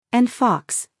and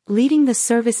Fox, leading the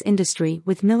service industry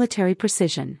with military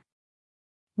precision.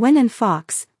 Wen and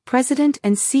Fox, President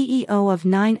and CEO of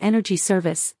Nine Energy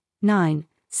Service, Nine,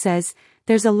 says,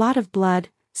 "There's a lot of blood,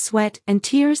 sweat and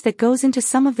tears that goes into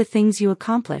some of the things you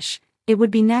accomplish." It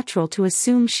would be natural to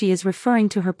assume she is referring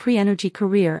to her pre-energy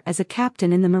career as a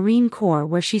captain in the Marine Corps,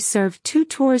 where she served 2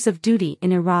 tours of duty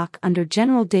in Iraq under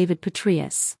General David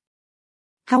Petraeus.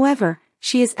 However,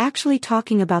 she is actually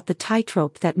talking about the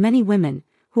tightrope that many women,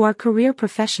 who are career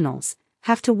professionals,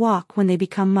 have to walk when they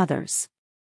become mothers.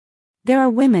 There are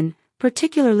women,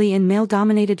 particularly in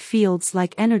male-dominated fields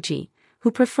like energy,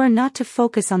 who prefer not to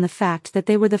focus on the fact that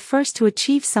they were the first to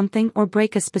achieve something or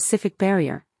break a specific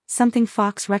barrier, something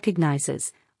Fox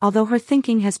recognizes, although her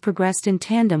thinking has progressed in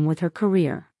tandem with her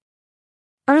career.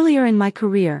 "Earlier in my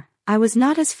career, I was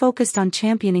not as focused on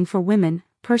championing for women,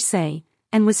 per se,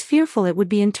 and was fearful it would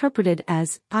be interpreted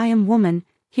as, 'I am woman,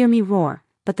 hear me roar,'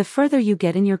 but the further you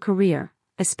get in your career,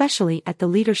 especially at the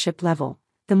leadership level,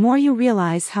 the more you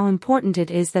realize how important it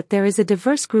is that there is a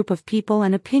diverse group of people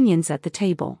and opinions at the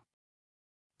table."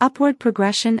 Upward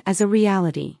progression as a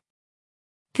reality.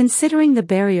 Considering the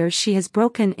barriers she has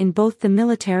broken in both the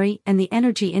military and the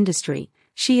energy industry,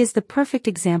 she is the perfect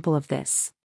example of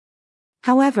this.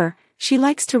 However, she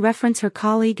likes to reference her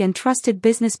colleague and trusted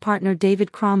business partner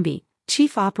David Crombie,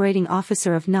 Chief Operating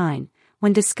Officer of Nine,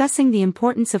 when discussing the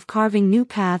importance of carving new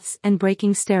paths and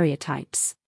breaking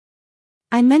stereotypes.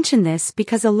 I mention this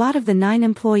because a lot of the Nine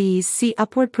employees see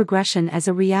upward progression as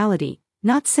a reality,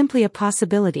 not simply a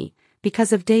possibility,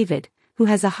 because of David, who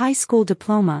has a high school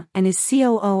diploma and is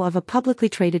COO of a publicly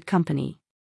traded company.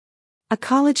 A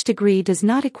college degree does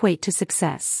not equate to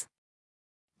success.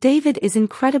 David is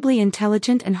incredibly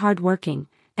intelligent and hardworking,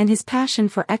 and his passion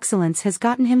for excellence has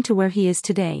gotten him to where he is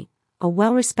today, a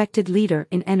well-respected leader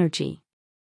in energy.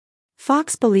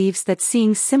 Fox believes that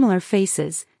seeing similar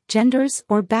faces, genders,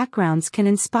 or backgrounds can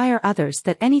inspire others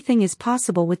that anything is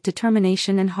possible with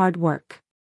determination and hard work.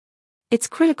 It's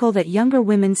critical that younger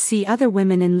women see other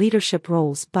women in leadership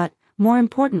roles, but, more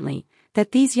importantly,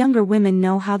 that these younger women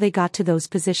know how they got to those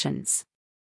positions.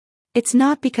 "It's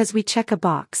not because we check a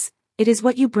box, it is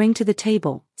what you bring to the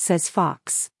table," says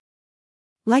Fox.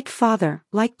 Like father,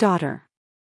 like daughter.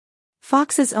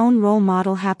 Fox's own role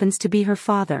model happens to be her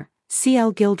father,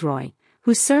 C.L. Gilroy,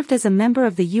 who served as a member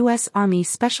of the U.S. Army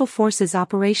Special Forces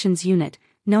Operations Unit,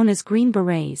 known as Green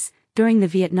Berets, during the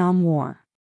Vietnam War.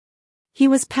 He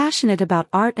was passionate about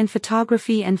art and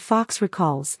photography, and Fox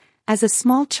recalls, as a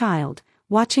small child,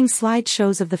 watching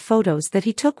slideshows of the photos that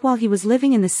he took while he was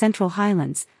living in the Central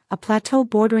Highlands, a plateau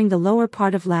bordering the lower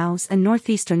part of Laos and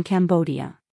northeastern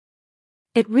Cambodia.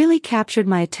 "It really captured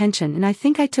my attention, and I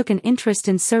think I took an interest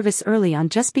in service early on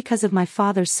just because of my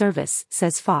father's service,"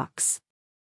 says Fox.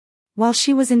 While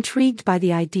she was intrigued by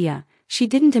the idea, she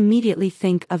didn't immediately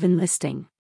think of enlisting.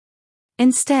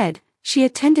 Instead, she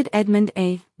attended Edmund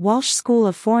A. Walsh School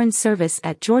of Foreign Service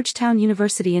at Georgetown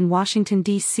University in Washington,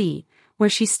 D.C., where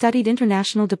she studied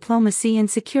international diplomacy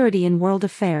and security in world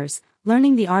affairs,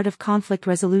 learning the art of conflict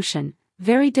resolution,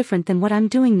 "very different than what I'm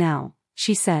doing now,"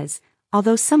 she says,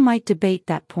 although some might debate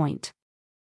that point.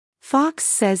 Fox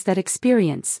says that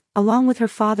experience, along with her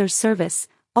father's service,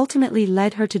 ultimately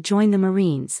led her to join the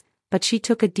Marines, but she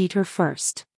took a detour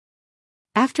first.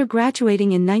 After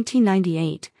graduating in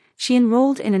 1998, she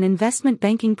enrolled in an investment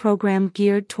banking program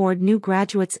geared toward new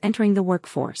graduates entering the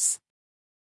workforce.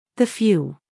 The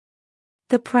few.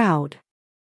 The proud.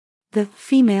 The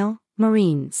female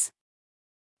Marines.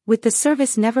 With the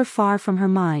service never far from her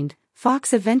mind,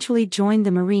 Fox eventually joined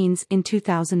the Marines in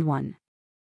 2001.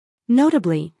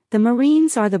 Notably, the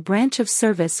Marines are the branch of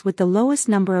service with the lowest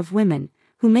number of women,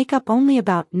 who make up only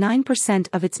about 9%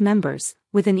 of its members,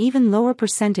 with an even lower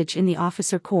percentage in the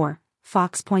officer corps,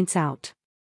 Fox points out.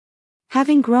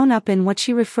 Having grown up in what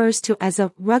she refers to as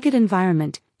a rugged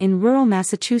environment, in rural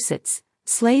Massachusetts,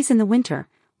 sleighs in the winter,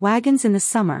 wagons in the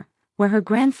summer, where her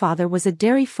grandfather was a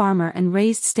dairy farmer and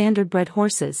raised standard-bred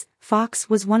horses, Fox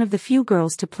was one of the few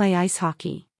girls to play ice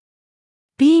hockey.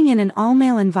 "Being in an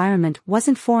all-male environment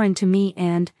wasn't foreign to me,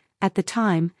 and, at the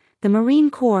time, the Marine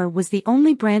Corps was the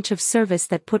only branch of service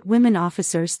that put women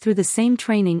officers through the same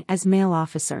training as male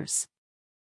officers.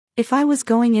 If I was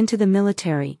going into the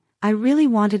military, I really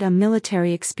wanted a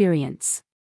military experience.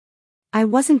 I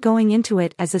wasn't going into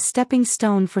it as a stepping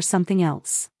stone for something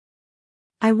else.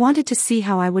 I wanted to see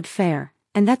how I would fare,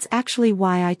 and that's actually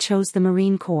why I chose the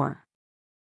Marine Corps."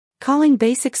 Calling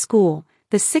basic school,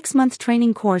 the 6-month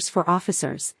training course for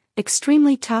officers,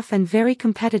 extremely tough and very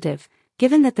competitive,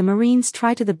 given that the Marines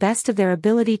try to the best of their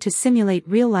ability to simulate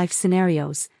real-life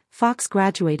scenarios, Fox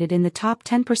graduated in the top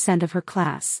 10% of her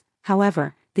class.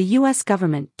 However, the U.S.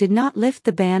 government did not lift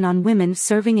the ban on women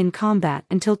serving in combat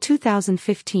until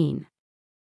 2015.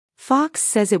 Fox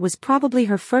says it was probably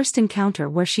her first encounter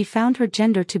where she found her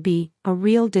gender to be a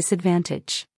real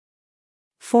disadvantage.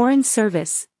 Foreign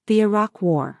service, the Iraq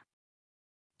War.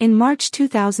 In March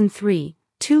 2003,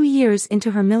 2 years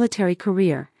into her military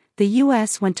career, the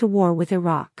U.S. went to war with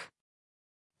Iraq.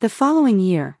 The following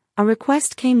year, a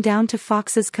request came down to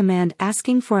Fox's command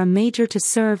asking for a major to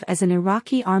serve as an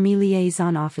Iraqi Army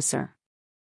liaison officer.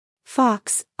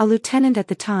 Fox, a lieutenant at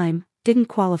the time, didn't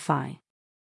qualify.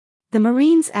 The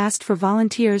Marines asked for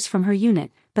volunteers from her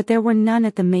unit, but there were none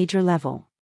at the major level.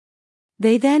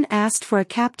 They then asked for a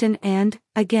captain and,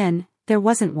 again, there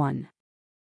wasn't one.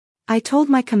 I told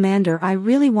my commander I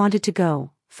really wanted to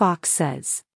go, Fox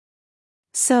says.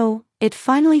 So, it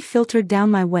finally filtered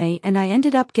down my way and I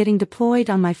ended up getting deployed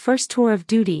on my first tour of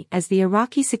duty as the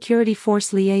Iraqi Security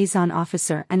Force liaison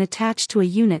officer and attached to a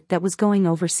unit that was going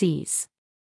overseas.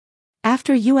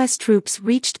 After U.S. troops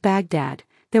reached Baghdad,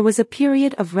 there was a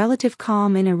period of relative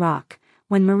calm in Iraq,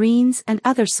 when Marines and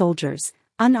other soldiers,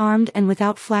 unarmed and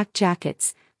without flak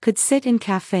jackets, could sit in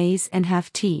cafes and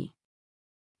have tea.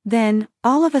 Then,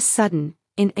 all of a sudden,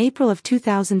 in April of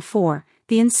 2004,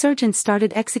 the insurgents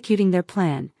started executing their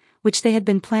plan, which they had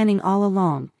been planning all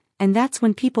along, and that's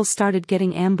when people started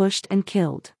getting ambushed and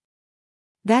killed.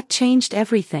 That changed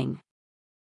everything.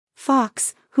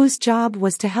 Fox, whose job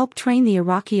was to help train the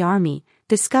Iraqi army,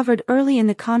 discovered early in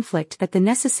the conflict that the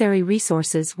necessary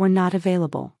resources were not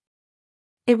available.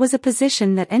 It was a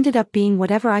position that ended up being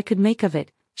whatever I could make of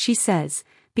it, she says,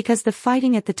 because the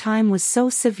fighting at the time was so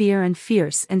severe and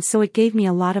fierce and so it gave me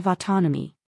a lot of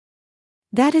autonomy.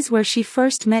 That is where she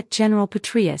first met General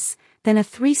Petraeus, then a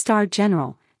 3-star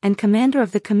general, and commander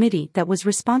of the committee that was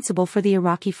responsible for the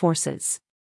Iraqi forces.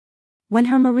 When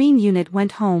her Marine unit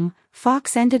went home,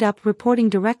 Fox ended up reporting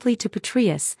directly to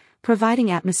Petraeus, providing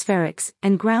atmospherics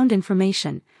and ground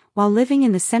information, while living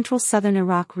in the central southern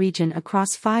Iraq region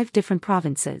across 5 different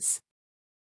provinces.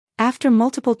 After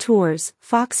multiple tours,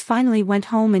 Fox finally went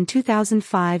home in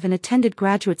 2005 and attended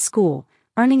graduate school,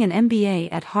 earning an MBA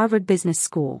at Harvard Business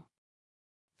School.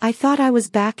 I thought I was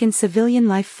back in civilian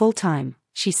life full-time,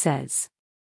 she says.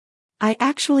 I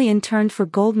actually interned for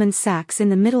Goldman Sachs in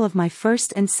the middle of my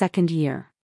first and second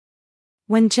year.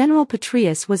 When General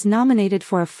Petraeus was nominated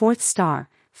for a 4th star,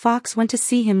 Fox went to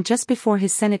see him just before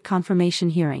his Senate confirmation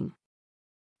hearing.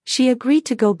 She agreed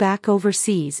to go back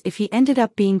overseas if he ended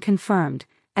up being confirmed,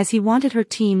 as he wanted her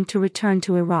team to return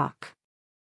to Iraq.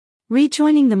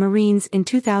 Rejoining the Marines in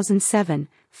 2007,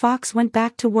 Fox went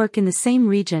back to work in the same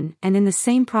region and in the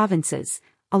same provinces,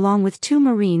 along with 2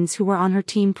 Marines who were on her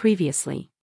team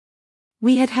previously.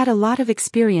 We had had a lot of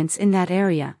experience in that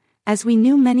area, as we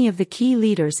knew many of the key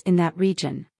leaders in that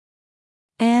region.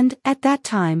 And, at that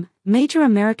time, major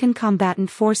American combatant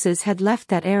forces had left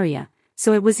that area,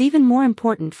 so it was even more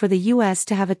important for the U.S.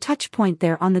 to have a touch point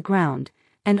there on the ground,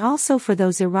 and also for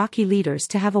those Iraqi leaders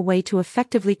to have a way to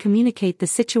effectively communicate the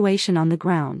situation on the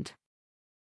ground.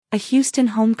 A Houston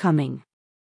homecoming.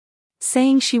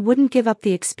 Saying she wouldn't give up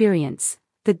the experience,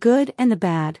 the good and the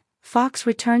bad, Fox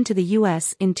returned to the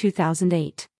U.S. in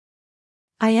 2008.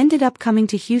 I ended up coming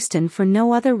to Houston for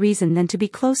no other reason than to be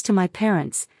close to my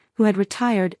parents, who had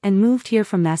retired and moved here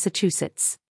from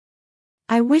Massachusetts.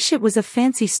 I wish it was a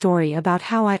fancy story about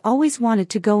how I always wanted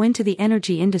to go into the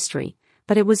energy industry,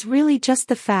 but it was really just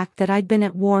the fact that I'd been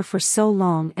at war for so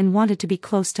long and wanted to be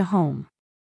close to home.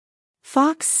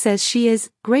 Fox says she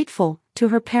is grateful to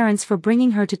her parents for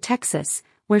bringing her to Texas,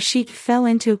 where she fell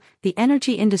into the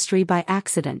energy industry by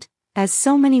accident, as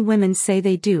so many women say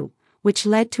they do, which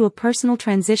led to a personal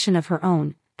transition of her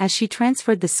own, as she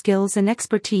transferred the skills and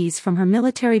expertise from her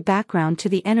military background to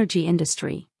the energy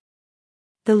industry.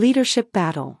 The leadership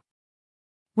battle.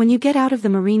 When you get out of the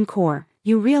Marine Corps,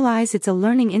 you realize it's a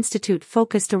learning institute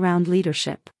focused around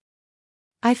leadership.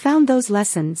 I found those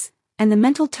lessons, and the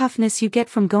mental toughness you get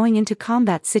from going into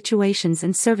combat situations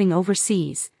and serving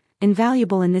overseas,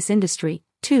 invaluable in this industry,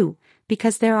 too,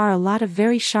 because there are a lot of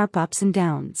very sharp ups and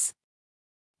downs.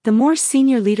 The more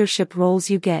senior leadership roles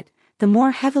you get, the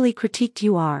more heavily critiqued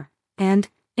you are, and,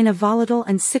 in a volatile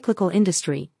and cyclical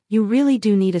industry, you really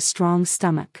do need a strong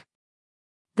stomach.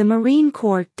 The Marine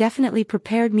Corps definitely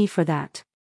prepared me for that.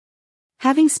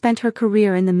 Having spent her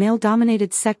career in the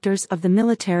male-dominated sectors of the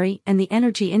military and the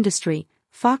energy industry,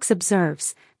 Fox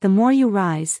observes, the more you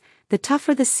rise, the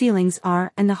tougher the ceilings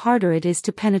are and the harder it is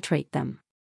to penetrate them.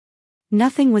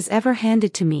 Nothing was ever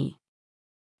handed to me.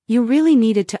 You really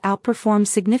needed to outperform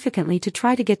significantly to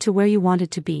try to get to where you wanted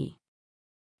to be.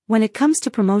 When it comes to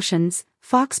promotions,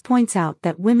 Fox points out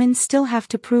that women still have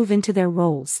to prove into their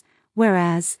roles,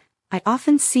 whereas, I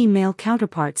often see male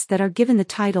counterparts that are given the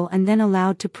title and then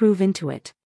allowed to prove into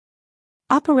it.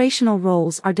 Operational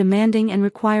roles are demanding and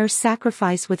require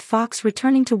sacrifice, with Fox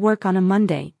returning to work on a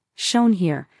Monday, shown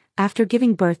here, after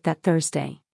giving birth that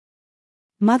Thursday.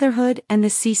 Motherhood and the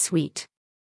C-suite.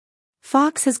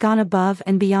 Fox has gone above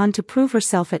and beyond to prove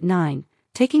herself at 9,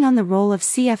 taking on the role of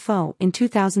CFO in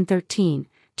 2013,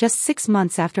 just 6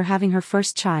 months after having her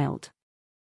first child.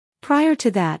 Prior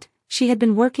to that, she had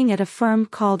been working at a firm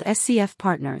called SCF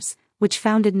Partners, which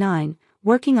founded 9,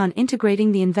 working on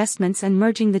integrating the investments and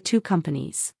merging the two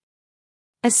companies.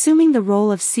 Assuming the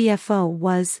role of CFO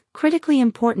was critically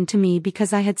important to me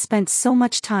because I had spent so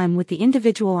much time with the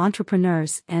individual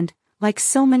entrepreneurs and, like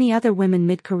so many other women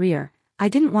mid-career, I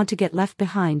didn't want to get left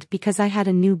behind because I had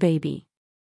a new baby.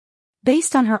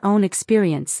 Based on her own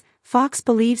experience, Fox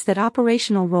believes that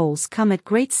operational roles come at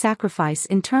great sacrifice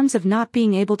in terms of not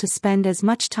being able to spend as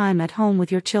much time at home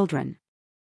with your children.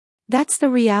 That's the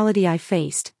reality I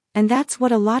faced, and that's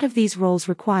what a lot of these roles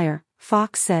require,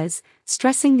 Fox says,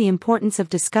 stressing the importance of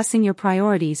discussing your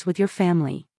priorities with your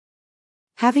family.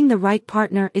 Having the right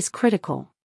partner is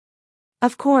critical.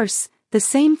 Of course, the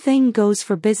same thing goes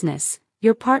for business.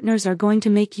 Your partners are going to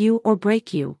make you or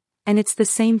break you, and it's the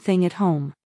same thing at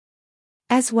home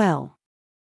as well.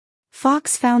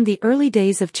 Fox found the early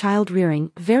days of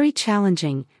child-rearing very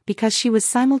challenging because she was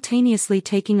simultaneously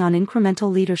taking on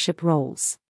incremental leadership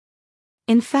roles.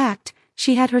 In fact,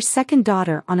 she had her second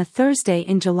daughter on a Thursday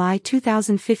in July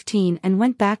 2015 and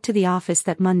went back to the office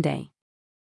that Monday.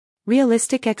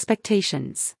 Realistic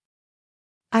expectations.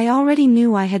 I already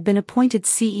knew I had been appointed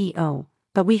CEO,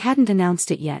 but we hadn't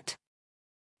announced it yet.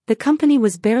 The company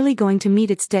was barely going to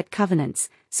meet its debt covenants,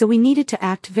 so we needed to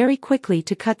act very quickly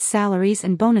to cut salaries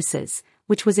and bonuses,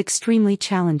 which was extremely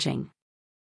challenging.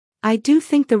 I do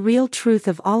think the real truth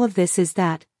of all of this is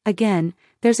that, again,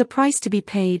 there's a price to be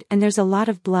paid and there's a lot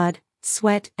of blood,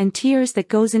 sweat, and tears that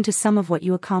goes into some of what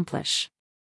you accomplish.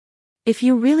 If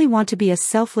you really want to be a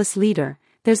selfless leader,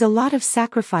 there's a lot of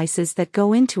sacrifices that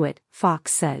go into it,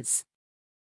 Fox says.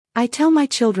 I tell my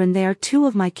children they are 2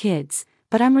 of my kids,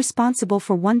 but I'm responsible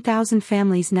for 1,000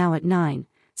 families now at 9,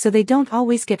 so they don't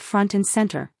always get front and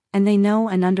center, and they know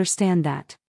and understand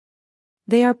that.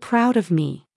 They are proud of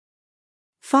me.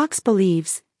 Fox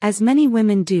believes, as many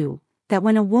women do, that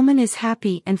when a woman is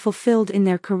happy and fulfilled in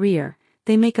their career,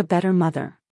 they make a better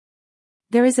mother.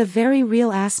 There is a very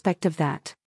real aspect of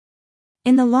that.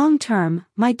 In the long term,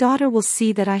 my daughter will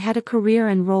see that I had a career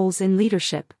and roles in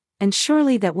leadership, and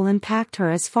surely that will impact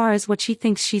her as far as what she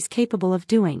thinks she's capable of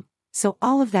doing, so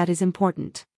all of that is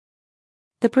important.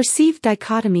 The perceived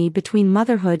dichotomy between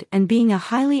motherhood and being a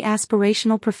highly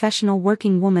aspirational professional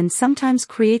working woman sometimes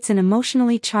creates an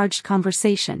emotionally charged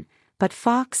conversation, but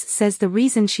Fox says the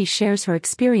reason she shares her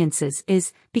experiences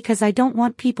is because I don't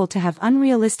want people to have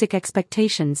unrealistic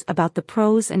expectations about the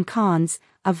pros and cons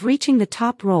of reaching the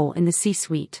top role in the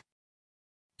C-suite.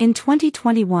 In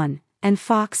 2021,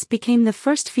 Fox became the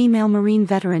first female Marine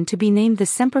veteran to be named the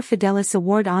Semper Fidelis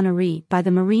Award honoree by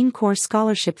the Marine Corps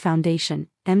Scholarship Foundation,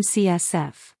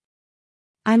 MCSF.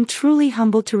 I'm truly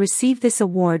humbled to receive this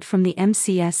award from the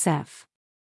MCSF.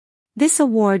 This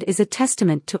award is a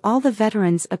testament to all the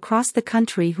veterans across the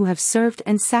country who have served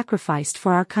and sacrificed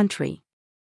for our country.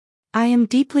 I am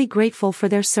deeply grateful for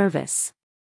their service.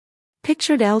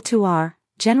 Pictured L2R,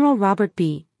 General Robert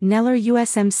B. Neller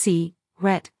USMC,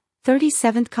 Ret.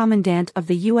 37th Commandant of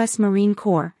the U.S. Marine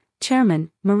Corps,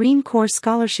 Chairman, Marine Corps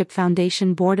Scholarship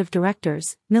Foundation Board of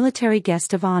Directors, Military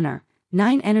Guest of Honor,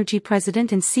 9 Energy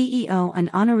President and CEO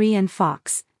and Honoree and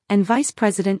Fox, and Vice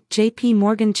President J.P.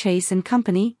 Morgan Chase &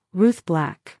 Company, Ruth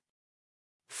Black.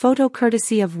 Photo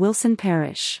courtesy of Wilson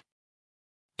Parrish.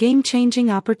 Game-changing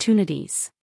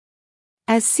opportunities.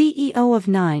 As CEO of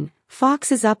 9,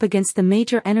 Fox is up against the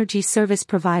major energy service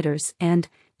providers and,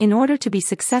 in order to be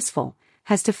successful,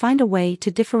 has to find a way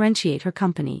to differentiate her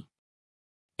company.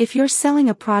 If you're selling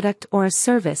a product or a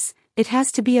service, it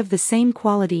has to be of the same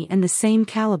quality and the same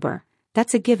caliber,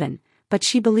 that's a given, but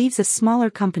she believes a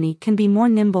smaller company can be more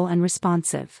nimble and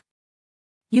responsive.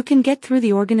 You can get through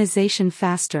the organization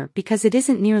faster because it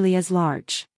isn't nearly as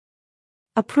large.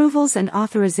 Approvals and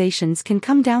authorizations can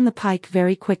come down the pike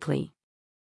very quickly.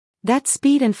 That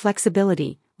speed and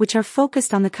flexibility, which are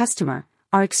focused on the customer,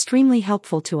 are extremely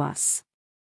helpful to us.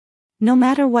 No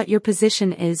matter what your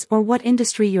position is or what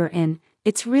industry you're in,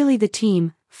 it's really the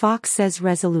team, Fox says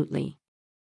resolutely.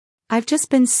 I've just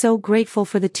been so grateful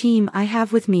for the team I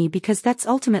have with me because that's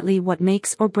ultimately what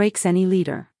makes or breaks any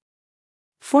leader.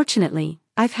 Fortunately,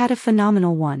 I've had a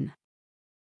phenomenal one.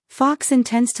 Fox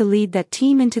intends to lead that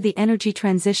team into the energy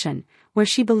transition, where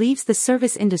she believes the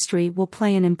service industry will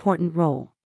play an important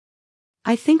role.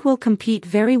 I think we'll compete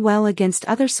very well against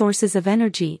other sources of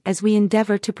energy as we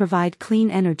endeavor to provide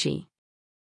clean energy.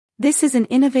 This is an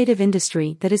innovative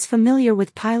industry that is familiar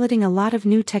with piloting a lot of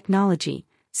new technology,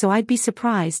 so I'd be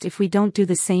surprised if we don't do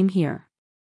the same here.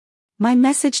 My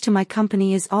message to my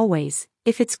company is always,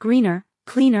 if it's greener,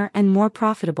 cleaner and more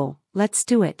profitable, let's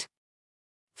do it.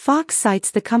 Fox cites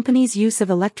the company's use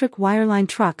of electric wireline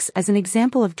trucks as an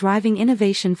example of driving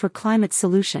innovation for climate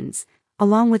solutions,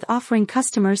 along with offering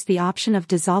customers the option of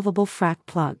dissolvable frac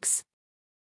plugs.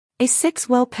 A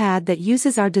 6-well pad that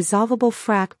uses our dissolvable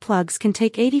frac plugs can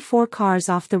take 84 cars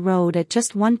off the road at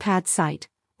just one pad site,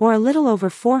 or a little over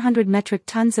 400 metric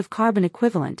tons of carbon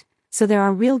equivalent, so there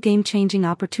are real game-changing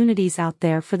opportunities out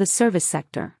there for the service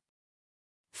sector.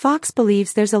 Fox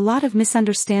believes there's a lot of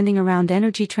misunderstanding around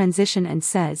energy transition and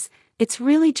says, it's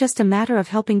really just a matter of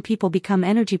helping people become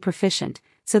energy proficient,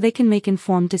 so they can make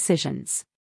informed decisions.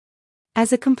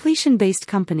 As a completion-based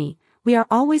company, we are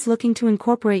always looking to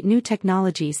incorporate new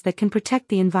technologies that can protect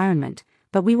the environment,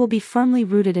 but we will be firmly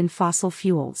rooted in fossil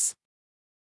fuels.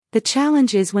 The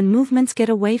challenge is when movements get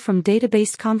away from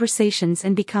data-based conversations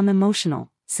and become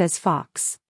emotional, says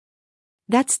Fox.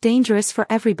 That's dangerous for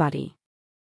everybody.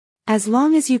 As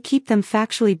long as you keep them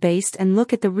factually based and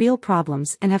look at the real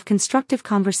problems and have constructive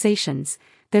conversations,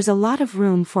 there's a lot of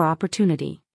room for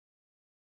opportunity.